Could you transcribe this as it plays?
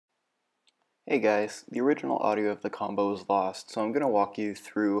Hey guys, the original audio of the combo is lost, so I'm going to walk you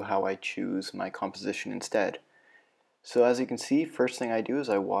through how I choose my composition instead. So as you can see, first thing I do is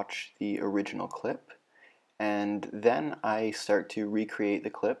I watch the original clip, and then I start to recreate the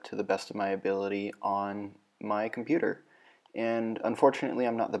clip to the best of my ability on my computer. And unfortunately,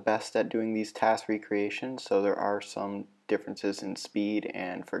 I'm not the best at doing these task recreations, so there are some differences in speed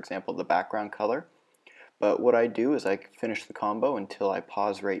and, for example, the background color. But what I do is I finish the combo until I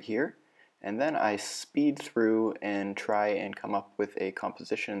pause right here, and then I speed through and try and come up with a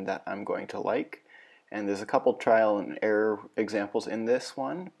composition that I'm going to like. And there's a couple trial and error examples in this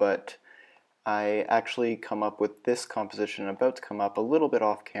one, but I actually come up with this composition about to come up a little bit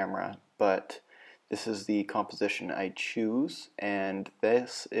off camera, but this is the composition I choose, and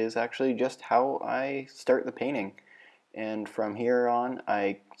this is actually just how I start the painting. And from here on,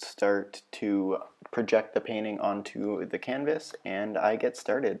 I start to project the painting onto the canvas, and I get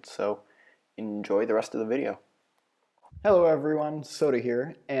started. So enjoy the rest of the video. Hello everyone, Soda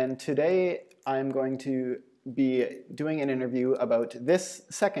here, and today I'm going to be doing an interview about this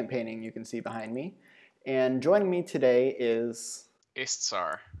second painting you can see behind me. And joining me today is...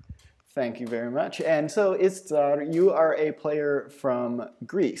 Isdsar. Thank you very much. And so, Isdsar, you are a player from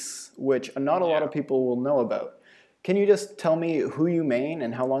Greece, which not a lot of people will know about. Can you just tell me who you main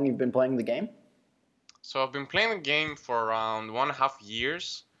and how long you've been playing the game? So I've been playing the game for around 1.5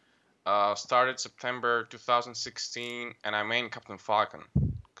 years. Started September 2016, and I main Captain Falcon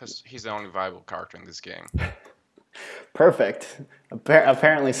because he's the only viable character in this game. Perfect.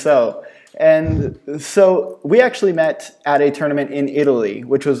 Apparently so. And so we actually met at a tournament in Italy,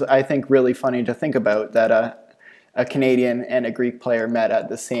 which was, I think, really funny to think about, that a Canadian and a Greek player met at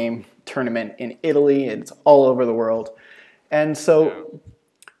the same tournament in Italy. It's all over the world. And so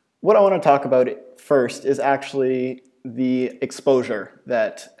what I want to talk about first is actually the exposure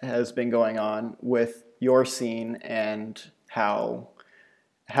that has been going on with your scene and how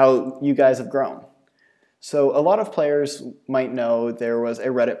you guys have grown. So a lot of players might know there was a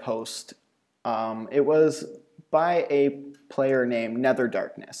Reddit post. It was by a player named Nether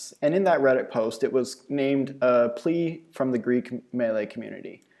Darkness. And in that Reddit post, it was named a plea from the Greek Melee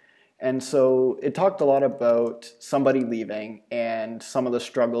community. And so it talked a lot about somebody leaving and some of the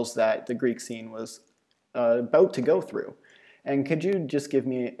struggles that the Greek scene was about to go through. And could you just give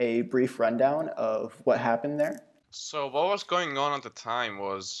me a brief rundown of what happened there? So what was going on at the time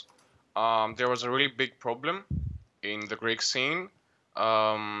was there was a really big problem in the Greek scene.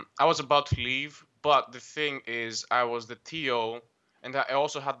 I was about to leave, but the thing is I was the TO, and I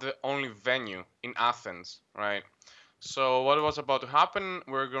also had the only venue in Athens, right? So what was about to happen,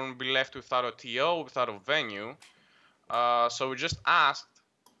 we're going to be left without a TO, without a venue. So we just asked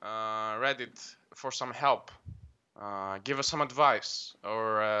Reddit for some help. Give us some advice,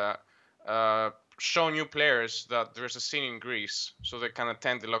 or show new players that there's a scene in Greece so they can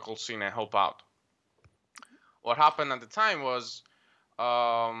attend the local scene and help out. What happened at the time was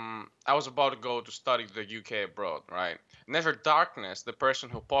I was about to go to study to the UK abroad, right? Never Darkness, the person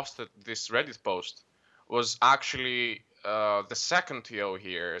who posted this Reddit post, was actually the second TO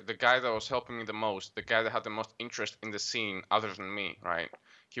here, the guy that was helping me the most, the guy that had the most interest in the scene other than me, right?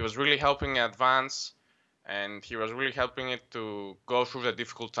 He was really helping advance, and he was really helping it to go through the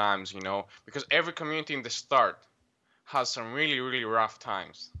difficult times, because every community in the start has some really, really rough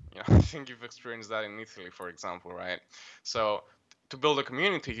times. I think you've experienced that in Italy, for example, right? So to build a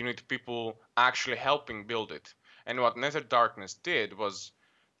community, you need people actually helping build it. And what Nether Darkness did was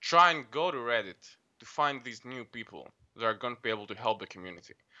try and go to Reddit to find these new people that are going to be able to help the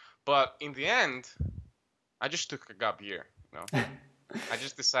community. But in the end, I just took a gap year, I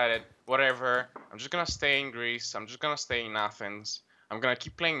just decided, whatever, I'm just gonna stay in Greece, I'm just gonna stay in Athens, I'm gonna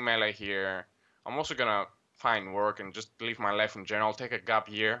keep playing Melee here, I'm also gonna find work and just live my life in general, take a gap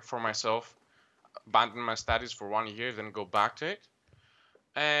year for myself, abandon my studies for 1 year, then go back to it.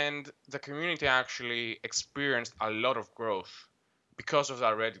 And the community actually experienced a lot of growth because of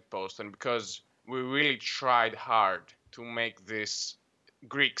that Reddit post, and because we really tried hard to make this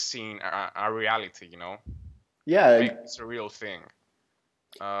Greek scene a reality, Yeah. make this a real thing.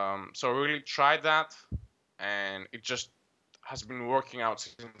 So we really tried that, and it just has been working out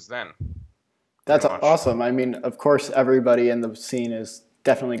since then. That's Pretty much. awesome. I mean, of course, everybody in the scene is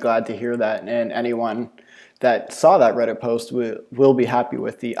definitely glad to hear that, and anyone that saw that Reddit post will be happy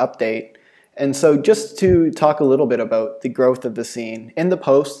with the update. And so, just to talk a little bit about the growth of the scene, in the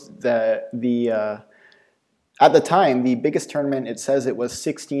post, at the time, the biggest tournament, it says it was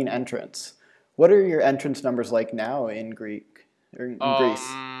 16 entrants. What are your entrance numbers like now in Greek or in Greece?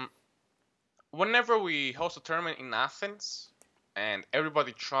 Whenever we host a tournament in Athens and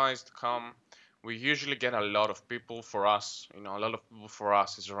everybody tries to come, we usually get a lot of people for us. A lot of people for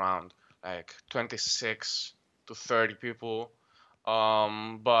us is around like 26 to 30 people.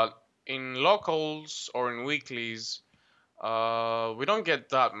 But in locals or in weeklies, we don't get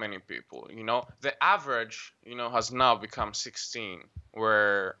that many people. The average, has now become 16,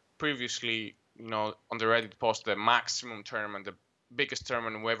 where previously, on the Reddit post, the maximum tournament, the biggest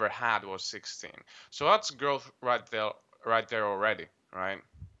tournament we ever had was 16. So that's growth right there already, right?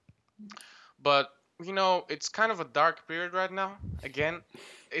 But it's kind of a dark period right now. Again,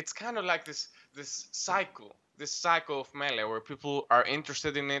 it's kind of like this cycle of melee where people are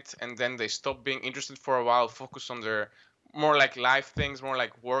interested in it and then they stop being interested for a while, focus on their more like life things, more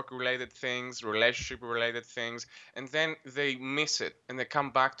like work related things, relationship related things, and then they miss it and they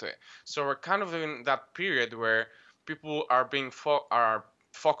come back to it. So we're kind of in that period where people are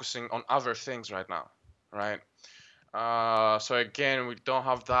focusing on other things right now, right? So again, we don't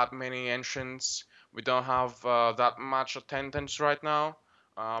have that many entrants. We don't have that much attendance right now,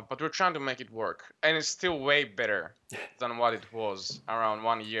 but we're trying to make it work, and it's still way better than what it was around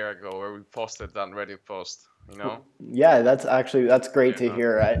 1 year ago, where we posted that Reddit post. Yeah, that's great to Yeah.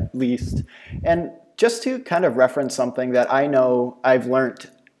 hear at least. And just to kind of reference something that I know I've learned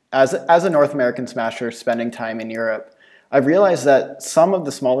as a North American smasher spending time in Europe, I've realized that some of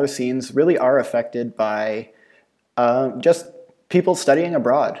the smaller scenes really are affected by just people studying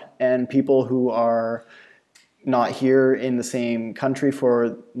abroad and people who are not here in the same country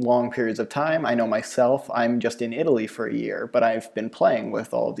for long periods of time. I know myself, I'm just in Italy for a year, but I've been playing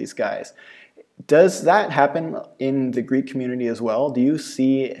with all of these guys. Does that happen in the Greek community as well? Do you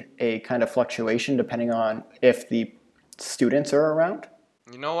see a kind of fluctuation depending on if the students are around?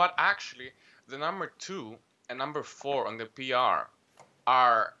 You know what? Actually, the number 2 and number 4 on the PR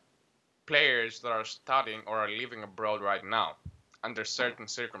are players that are studying or are living abroad right now under certain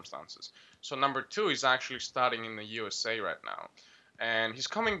circumstances. So number 2 is actually studying in the USA right now, and he's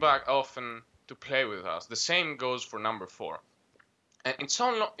coming back often to play with us. The same goes for number 4. And it's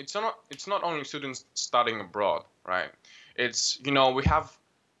not only students studying abroad, right? It's we have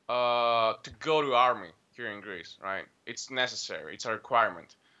to go to army here in Greece, right? It's necessary. It's a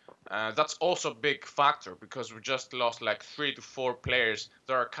requirement. That's also a big factor because we just lost like 3 to 4 players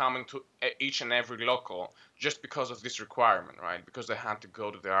that are coming to each and every local just because of this requirement, right? Because they had to go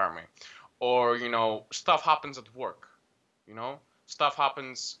to the army, or stuff happens at work, you know, stuff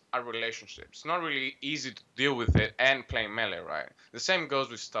happens at relationships. It's not really easy to deal with it and play melee, right? The same goes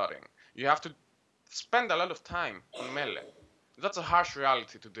with studying. You have to spend a lot of time on melee. That's a harsh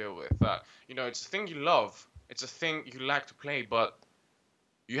reality to deal with. It's a thing you love, it's a thing you like to play, but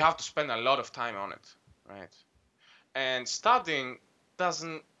you have to spend a lot of time on it, right? And studying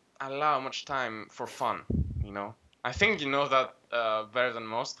doesn't allow much time for fun, you know. I think you know that better than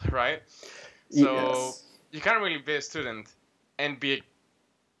most, right? So Yes. you can't really be a student and be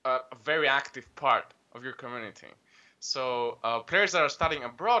a very active part of your community. So players that are studying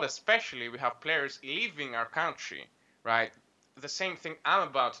abroad, especially, we have players leaving our country, right? The same thing I'm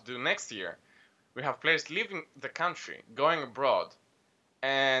about to do next year. We have players leaving the country, going abroad,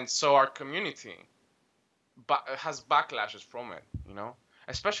 and so our community has backlashes from it,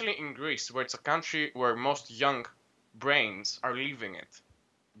 especially in Greece, where it's a country where most young brains are leaving it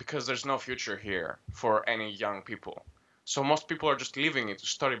because there's no future here for any young people. So most people are just leaving it to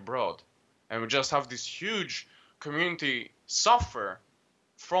study abroad, and we just have this huge community suffer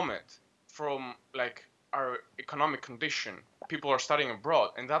from it, from like our economic condition. People are studying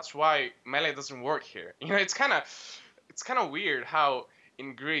abroad, and that's why melee doesn't work here. It's kind of weird how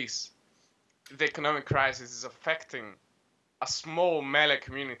in Greece the economic crisis is affecting a small melee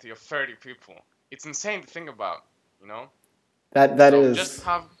community of 30 people. It's insane to think about, you know? That So is.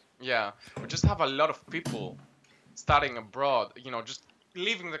 we just have a lot of people studying abroad, just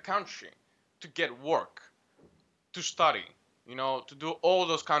leaving the country to get work, to study, to do all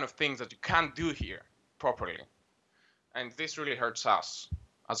those kind of things that you can't do here properly. And this really hurts us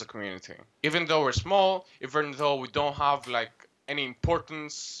as a community. Even though we're small, even though we don't have like any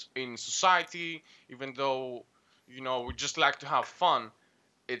importance in society, even though we just like to have fun,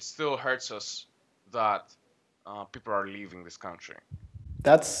 it still hurts us that people are leaving this country.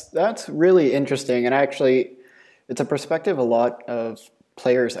 That's really interesting, and actually, it's a perspective a lot of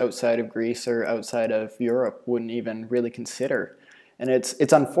players outside of Greece or outside of Europe wouldn't even really consider. And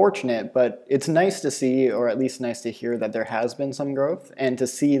it's unfortunate, but it's nice to see, or at least nice to hear that there has been some growth, and to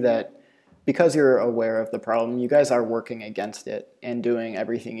see that because you're aware of the problem, you guys are working against it and doing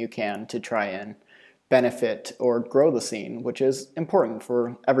everything you can to try and benefit or grow the scene, which is important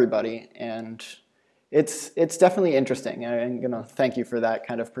for everybody. And it's definitely interesting. I'm gonna thank you for that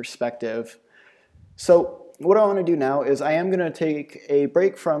kind of perspective. So what I want to do now is I am going to take a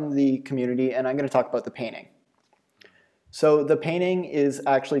break from the community and I'm going to talk about the painting. So the painting is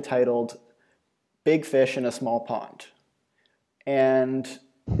actually titled Big Fish in a Small Pond. And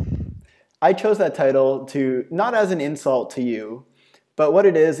I chose that title to not as an insult to you, but what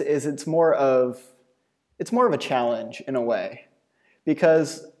it is it's more of a challenge in a way.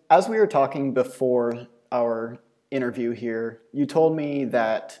 Because as we were talking before our interview here, you told me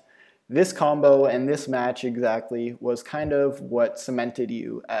that this combo and this match exactly was kind of what cemented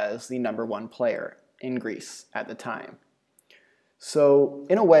you as the #1 player in Greece at the time. So,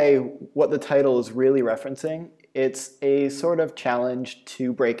 in a way, what the title is really referencing, it's a sort of challenge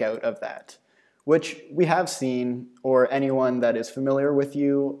to break out of that, which we have seen, or anyone that is familiar with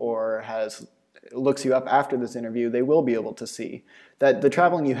you or has looks you up after this interview, they will be able to see that the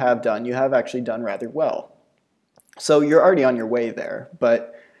traveling you have done, you have actually done rather well. So you're already on your way there,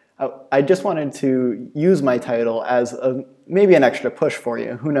 but I just wanted to use my title as maybe an extra push for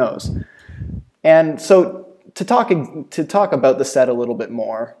you. Who knows? And so to talk about the set a little bit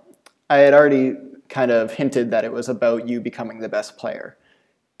more, I had already kind of hinted that it was about you becoming the best player.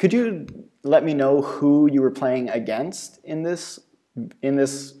 Could you let me know who you were playing against in this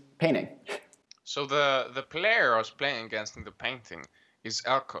painting? So the player I was playing against in the painting is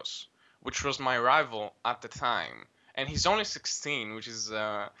Elkos, which was my rival at the time. And he's only 16, which is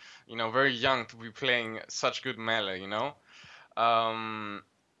very young to be playing such good melee, you know. Um,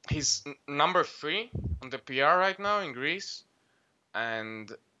 he's number 3 on the PR right now in Greece,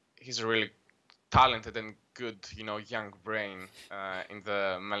 and he's a really talented and good, young brain in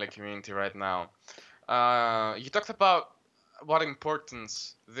the melee community right now. You talked about what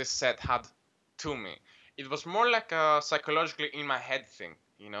importance this set had to me. It was more like a psychologically in my head thing,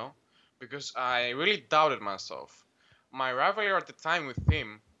 because I really doubted myself. My rivalry at the time with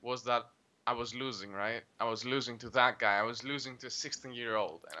him was that I was losing, right? I was losing to that guy. I was losing to a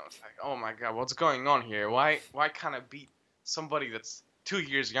 16-year-old, and I was like, "Oh my God, what's going on here? Why can't I beat somebody that's 2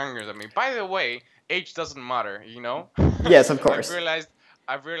 years younger than me?" By the way, age doesn't matter, you know. Yes, of I've course. realized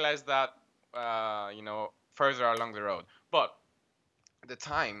I've realized that further along the road. But at the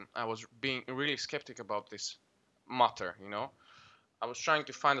time, I was being really skeptic about this matter. I was trying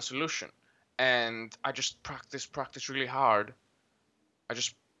to find a solution, and I just practice really hard. I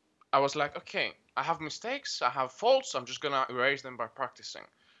just I was like, okay, I have mistakes, I have faults, I'm just gonna erase them by practicing.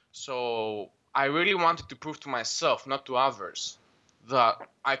 So I really wanted to prove to myself, not to others, that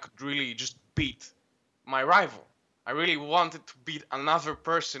I could really just beat my rival. I really wanted to beat another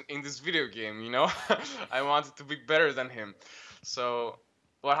person in this video game. I wanted to be better than him. So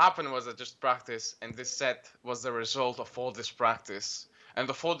what happened was I just practiced, and this set was the result of all this practice and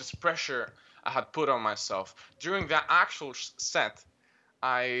of all this pressure I had put on myself. During that actual set,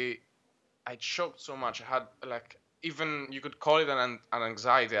 I I choked so much. I had like, even you could call it an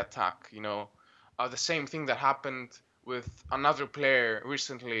anxiety attack. The same thing that happened with another player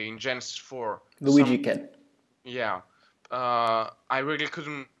recently in Genesis 4. Luigi Kid. Yeah, I really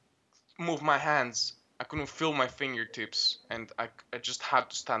couldn't move my hands. I couldn't feel my fingertips, and I just had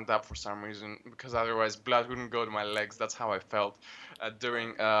to stand up for some reason, because otherwise blood wouldn't go to my legs. That's how I felt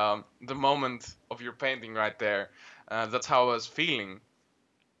during the moment of your painting right there. That's how I was feeling.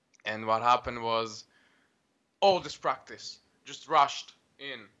 And what happened was all this practice just rushed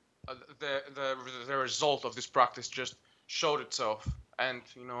in. The result of this practice just showed itself, and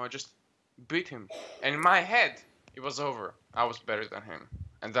I just beat him. And in my head, it was over. I was better than him,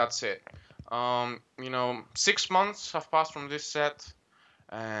 and that's it. 6 months have passed from this set,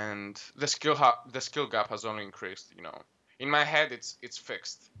 and the skill gap has only increased. In my head, it's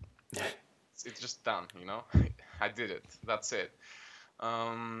fixed. It's just done. I did it. That's it.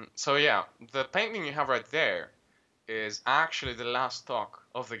 So yeah, the painting you have right there is actually the last talk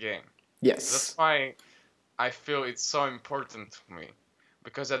of the game. That's Yes. why I feel it's so important to me,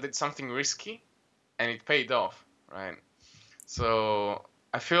 because I did something risky and it paid off, right? So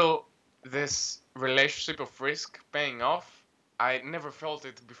I feel this relationship of risk paying off. I never felt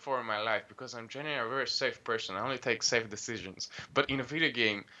it before in my life, because I'm generally a very safe person. I only take safe decisions. But in a video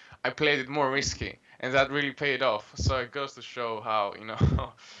game, I played it more risky, and that really paid off. So it goes to show how,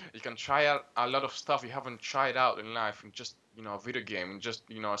 you can try out a lot of stuff you haven't tried out in life in just, a video game, in just,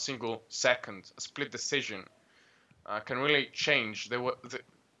 a single second, a split decision can really change the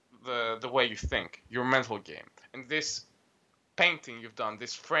way you think, your mental game. And this painting you've done,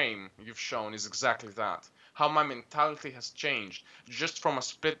 this frame you've shown is exactly that. How my mentality has changed just from a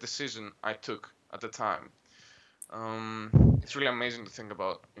split decision I took at the time. It's really amazing to think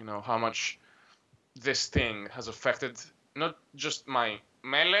about, how much this thing has affected not just my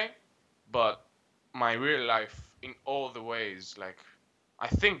melee, but my real life in all the ways. Like, I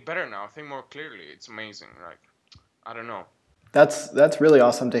think better now. I think more clearly. It's amazing. Like, I don't know. That's really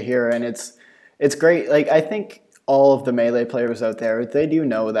awesome to hear, and it's great. Like I think all of the Melee players out there, they do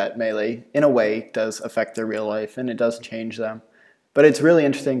know that Melee, in a way, does affect their real life, and it does change them. But it's really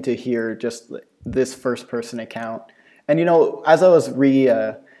interesting to hear just this first person account. And you know, as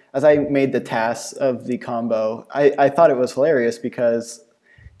I made the tasks of the combo, I thought it was hilarious because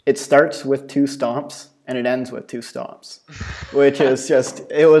it starts with two stomps and it ends with two stomps, which is just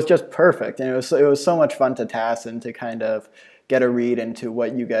it was just perfect, and it was so much fun to task and to kind of get a read into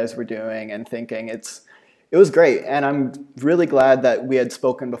what you guys were doing and thinking. It was great, and I'm really glad that we had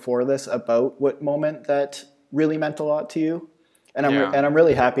spoken before this about what moment that really meant a lot to you, and Yeah. I'm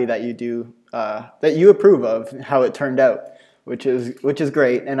really happy that that you approve of how it turned out, which is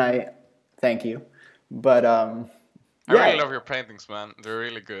great, and I thank you. But I really yeah, love your paintings, man. They're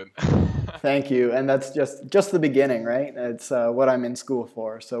really good. thank you, and that's just the beginning, right? It's what I'm in school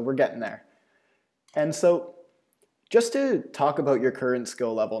for, so we're getting there. And so, just to talk about your current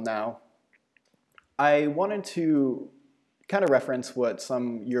skill level now, I wanted to kind of reference what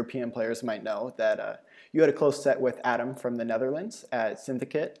some European players might know that you had a close set with Adam from the Netherlands at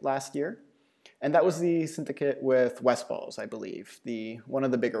Syndicate last year, and that Yeah. was the Syndicate with Westballs, I believe, the one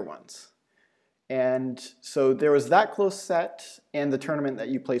of the bigger ones. And so there was that close set and the tournament that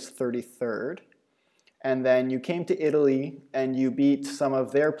you placed 33rd. And then you came to Italy and you beat some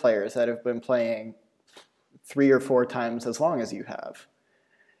of their players that have been playing 3 or 4 times as long as you have.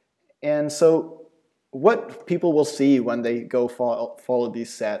 And so what people will see when they go follow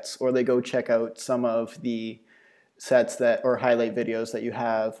these sets, or they go check out some of the sets that or highlight videos that you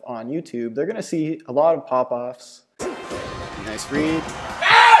have on YouTube, they're going to see a lot of pop-offs. Nice read.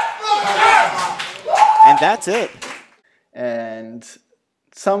 And that's it. And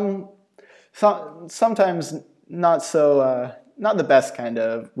sometimes not the best kind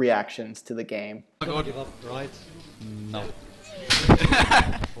of reactions to the game. Oh my god. Give up, right? No.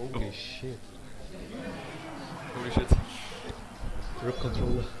 Holy shit. Holy shit. Grip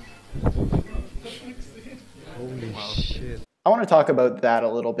controller. Holy shit. I want to talk about that a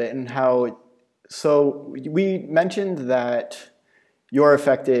little bit and how. So we mentioned that you're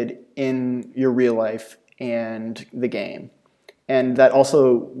affected in your real life and the game, and that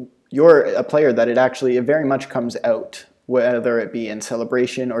also you're a player that it very much comes out, whether it be in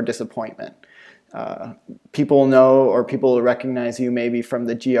celebration or disappointment. People know or people recognize you maybe from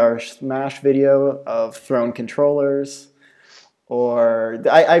the GR Smash video of thrown controllers, or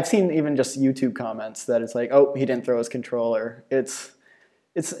I've seen even just YouTube comments that it's like, oh, he didn't throw his controller. It's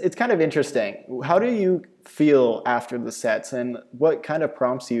kind of interesting. How do you feel after the sets, and what kind of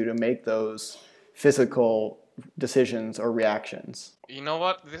prompts you to make those physical decisions or reactions? You know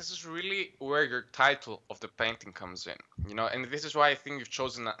what? This is really where your title of the painting comes in. You know, and this is why I think you've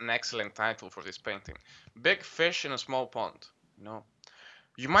chosen an excellent title for this painting. Big fish in a small pond. You know,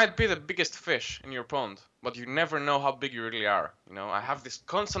 you might be the biggest fish in your pond, but you never know how big you really are. You know, I have this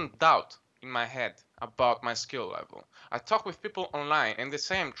constant doubt in my head about my skill level. I talk with people online and they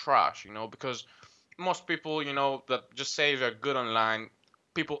say I'm trash, you know, because most people, you know, that just say they're good online,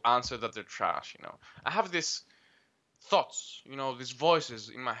 people answer that they're trash, you know. I have this thoughts, you know, these voices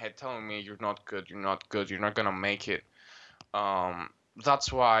in my head telling me you're not good, you're not good, you're not gonna make it. Um,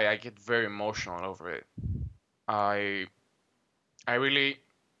 that's why I get very emotional over it. I I really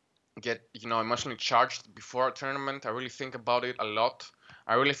get, you know, emotionally charged before a tournament. I really think about it a lot.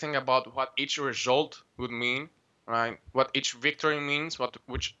 I really think about what each result would mean, right? What each victory means, what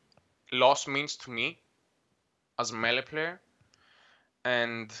which loss means to me as a melee player.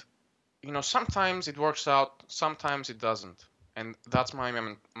 And you know, sometimes it works out, sometimes it doesn't, and that's my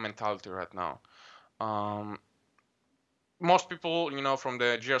mentality right now. Um, Most people, you know, from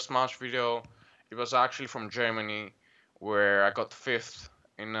the GR Smash video, it was actually from Germany, where I got fifth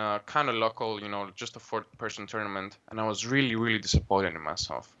in a kind of local, you know, just a four-person tournament, and I was really, really disappointed in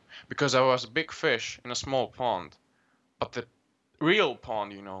myself because I was a big fish in a small pond, but the real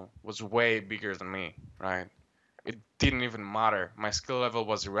pond, you know, was way bigger than me, right? It didn't even matter. My skill level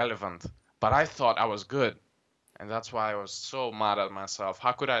was irrelevant, but I thought I was good. And that's why I was so mad at myself.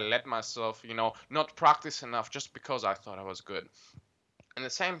 How could I let myself, you know, not practice enough just because I thought I was good? And the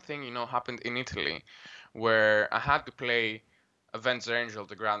same thing, you know, happened in Italy, where I had to play Avenged Angel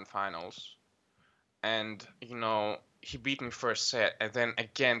the grand finals. And, you know, he beat me first set. And then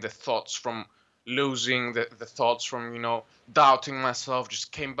again, the thoughts from losing, the thoughts from, you know, doubting myself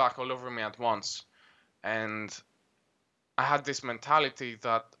just came back all over me at once. And I had this mentality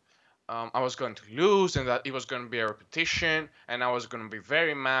that I was going to lose and that it was going to be a repetition and I was going to be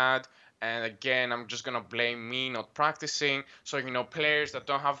very mad. And again, I'm just going to blame me not practicing. So, players that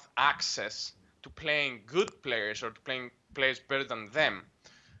don't have access to playing good players or to playing players better than them,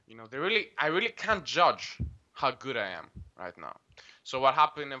 I really can't judge how good I am right now. So what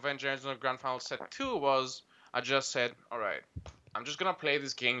happened in Avengers Grand Final Set 2 was I just said, all right, I'm just going to play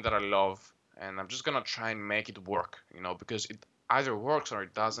this game that I love and I'm just going to try and make it work, because it either works or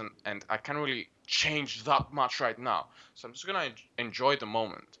it doesn't, and I can't really change that much right now. So I'm just going to enjoy the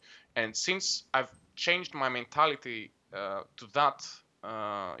moment. And since I've changed my mentality to that,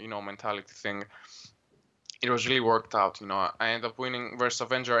 mentality thing, it was really worked out. I ended up winning versus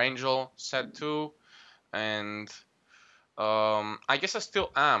Avenger Angel set 2, and I guess I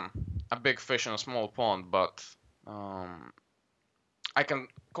still am a big fish in a small pond, but I can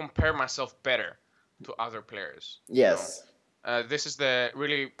compare myself better to other players. Yes. This is the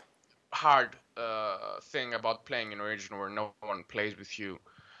really hard thing about playing in a region where no one plays with you.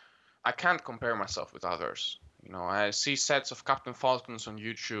 I can't compare myself with others. I see sets of Captain Falcons on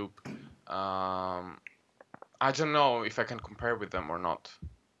YouTube. I don't know if I can compare with them or not.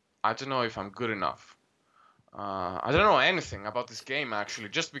 I don't know if I'm good enough. I don't know anything about this game actually,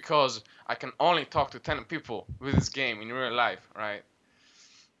 just because I can only talk to 10 people with this game in real life, right?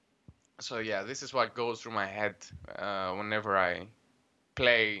 So yeah, this is what goes through my head whenever I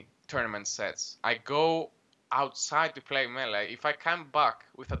play tournament sets. I go outside to play Melee. If I come back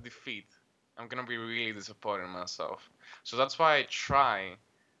with a defeat, I'm gonna be really disappointed in myself. So that's why I try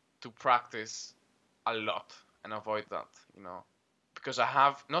to practice a lot and avoid that, because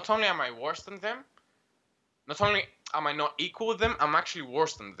not only am I worse than them, not only am I not equal with them, I'm actually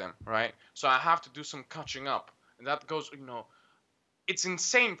worse than them, right? So I have to do some catching up, and that goes, it's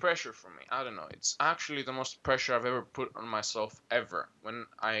insane pressure for me. I don't know. It's actually the most pressure I've ever put on myself ever. When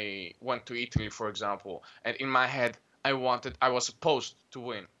I went to Italy, for example, and in my head, I was supposed to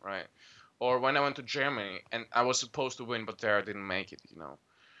win, right? Or when I went to Germany and I was supposed to win, but there I didn't make it,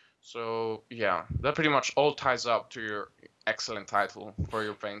 So yeah, that pretty much all ties up to your excellent title for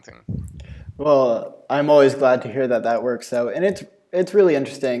your painting. Well, I'm always glad to hear that that works out, and it's really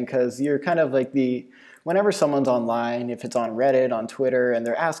interesting because you're kind of like whenever someone's online, if it's on Reddit, on Twitter, and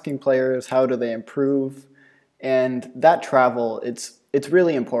they're asking players how do they improve, and that travel, it's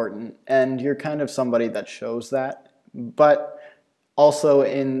really important, and you're kind of somebody that shows that, but also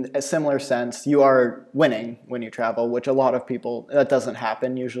in a similar sense, you are winning when you travel, which a lot of people, that doesn't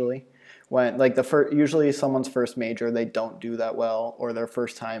happen usually. When like usually someone's first major, they don't do that well, or their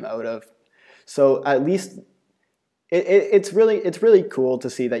first time out of. So at least it's really cool to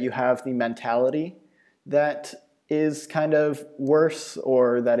see that you have the mentality that is kind of worse,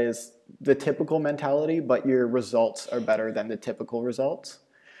 or that is the typical mentality, but your results are better than the typical results.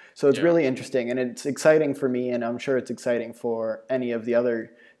 So it's really interesting, and it's exciting for me, and I'm sure it's exciting for any of the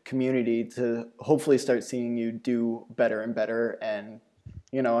other community to hopefully start seeing you do better and better. And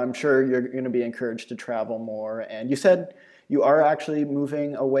I'm sure you're going to be encouraged to travel more. And you said you are actually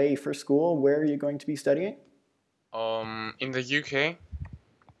moving away for school. Where are you going to be studying? In the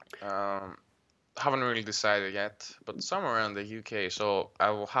UK. Haven't really decided yet, but somewhere around the UK, so I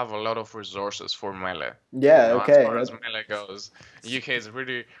will have a lot of resources for Melee. Yeah, okay. As far as Melee goes, UK is a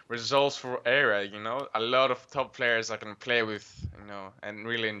really resourceful area, a lot of top players I can play with, and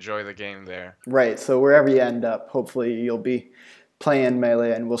really enjoy the game there. Right, so wherever you end up, hopefully you'll be playing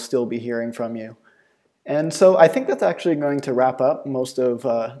Melee and we'll still be hearing from you. And so I think that's actually going to wrap up most of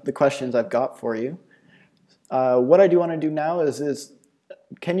the questions I've got for you. What I do want to do now is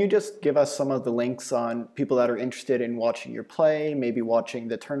can you just give us some of the links on people that are interested in watching your play, maybe watching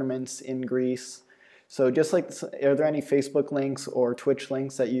the tournaments in Greece? So just like, are there any Facebook links or Twitch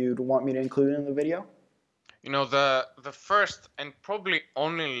links that you'd want me to include in the video? The first and probably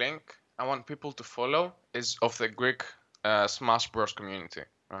only link I want people to follow is of the Greek Smash Bros community,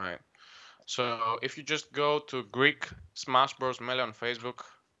 right? So if you just go to Greek Smash Bros Melee on Facebook,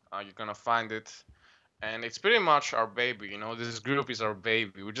 you're gonna find it. And it's pretty much our baby, This group is our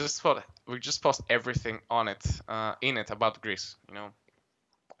baby. We just post everything on it, in it about Greece,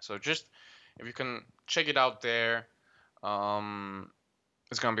 So just if you can check it out there,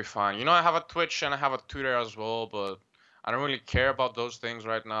 it's gonna be fun. I have a Twitch and I have a Twitter as well, but I don't really care about those things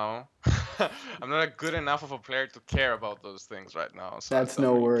right now. I'm not a good enough of a player to care about those things right now. So that's I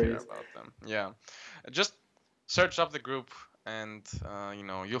don't no really worries. care about them. Yeah, just search up the group, and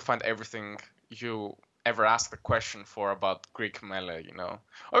you'll find everything you ever ask a question for about Greek Melee,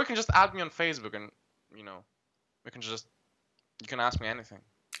 Or you can just add me on Facebook and, you can ask me anything.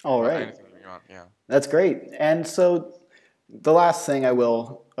 All right. Anything you want, yeah. That's great. And so the last thing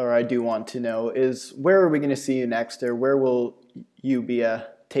I do want to know is where are we going to see you next, or where will you be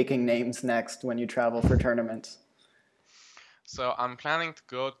taking names next when you travel for tournaments? So I'm planning to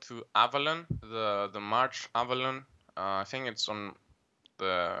go to Avalon, the March Avalon. I think it's on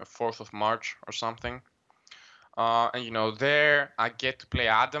the 4th of March or something. And there I get to play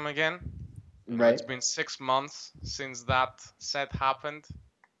Adam again. It's Right. been 6 months since that set happened,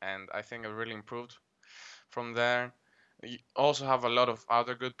 and I think I really improved from there. You also have a lot of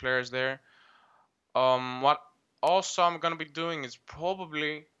other good players there. What also I'm gonna be doing is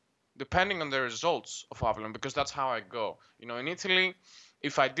probably depending on the results of Avalon, because that's how I go. In Italy,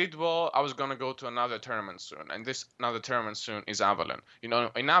 if I did well, I was gonna go to another tournament soon, and this another tournament soon is Avalon.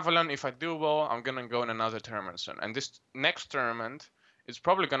 In Avalon, if I do well, I'm gonna go in another tournament soon, and this next tournament is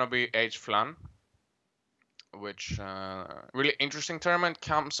probably gonna be H Flan, which really interesting tournament,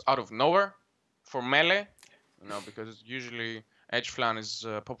 comes out of nowhere for Melee, because usually H Flan is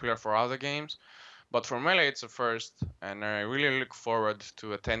popular for other games. But for Melee, it's a first, and I really look forward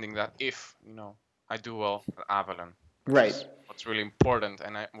to attending that if, I do well at Avalon, which Right. is what's really important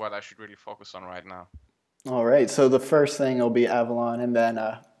and what I should really focus on right now. All right. So the first thing will be Avalon, and then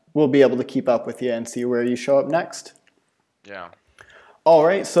we'll be able to keep up with you and see where you show up next. Yeah. All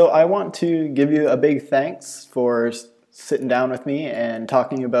right. So I want to give you a big thanks for sitting down with me and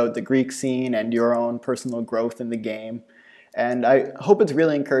talking about the Greek scene and your own personal growth in the game. And I hope it's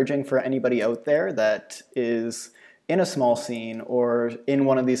really encouraging for anybody out there that is in a small scene or in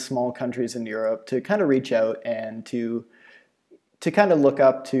one of these small countries in Europe to kind of reach out and to kind of look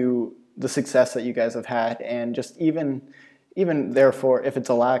up to the success that you guys have had, and just even therefore, if it's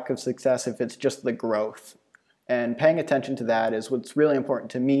a lack of success, if it's just the growth. And paying attention to that is what's really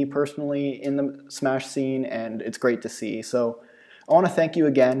important to me personally in the Smash scene, and it's great to see. So I want to thank you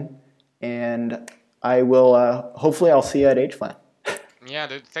again, and I will, hopefully I'll see you at HFLAN. Yeah,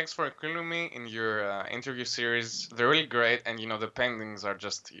 dude, thanks for including me in your interview series. They're really great, and the paintings are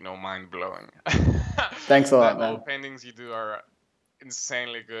just mind-blowing. Thanks a lot, The man. old paintings you do are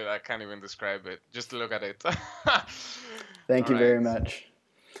insanely good. I can't even describe it. Just look at it. Thank you All very right. much.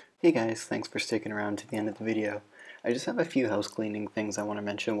 Hey guys, thanks for sticking around to the end of the video. I just have a few house cleaning things I want to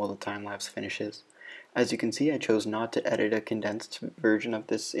mention while the time lapse finishes. As you can see, I chose not to edit a condensed version of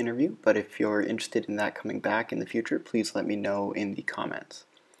this interview, but if you're interested in that coming back in the future, please let me know in the comments.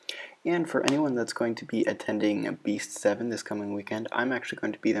 And for anyone that's going to be attending Beast 7 this coming weekend, I'm actually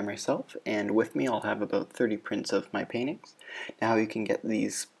going to be there myself, and with me I'll have about 30 prints of my paintings. Now how you can get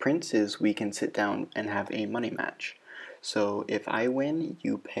these prints is we can sit down and have a money match. So if I win,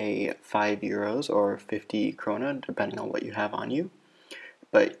 you pay €5 or 50 krona, depending on what you have on you,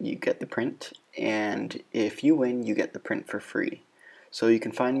 but you get the print, and if you win, you get the print for free. So you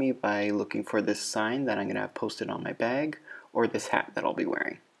can find me by looking for this sign that I'm going to have posted on my bag, or this hat that I'll be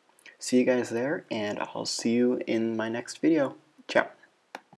wearing. See you guys there, and I'll see you in my next video. Ciao.